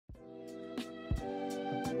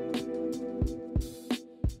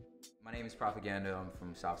Propaganda. I'm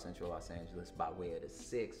from South Central Los Angeles by way of the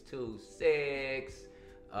 626.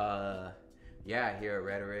 Yeah, here at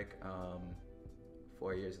Rhetoric.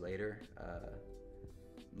 4 years later,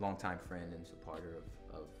 longtime friend and supporter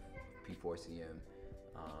of P4CM.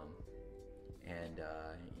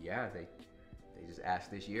 Yeah, they just asked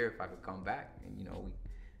this year if I could come back, and we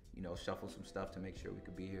shuffle some stuff to make sure we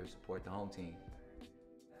could be here to support the home team.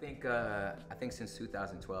 I think since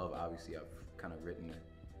 2012, obviously I've kind of written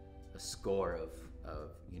a score of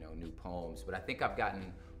new poems, but I think I've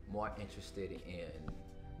gotten more interested in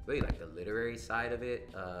really like the literary side of it.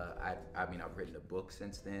 I mean, I've written a book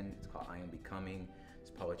since then. It's called I Am Becoming. It's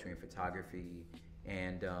poetry and photography,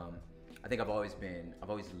 and I think I've always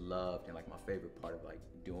loved, and like my favorite part of like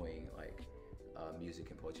doing like music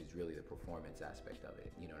and poetry is really the performance aspect of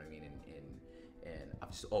it. You know what I mean? And I've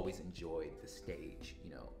just always enjoyed the stage.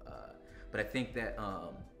 But I think that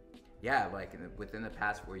yeah, like within the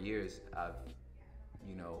past 4 years, I've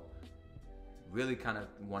really kind of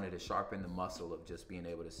wanted to sharpen the muscle of just being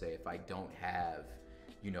able to say, if I don't have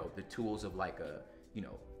the tools of like a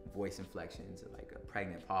voice inflections and like a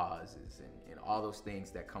pregnant pauses and all those things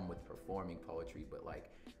that come with performing poetry, but like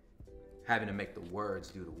having to make the words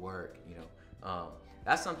do the work,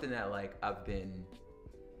 that's something that like I've been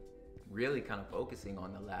really kind of focusing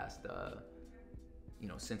on the last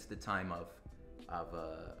since the time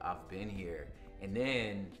I've been here, and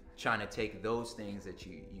then trying to take those things that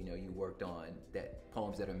you worked on, that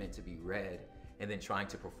poems that are meant to be read, and then trying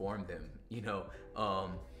to perform them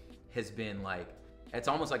has been like, it's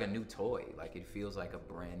almost like a new toy. Like it feels like a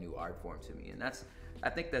brand new art form to me, and I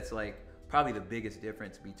think that's like probably the biggest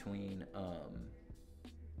difference between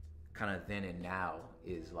kind of then and now,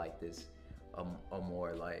 is like this a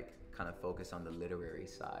more like kind of focus on the literary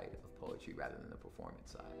side of poetry rather than the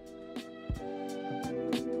performance side.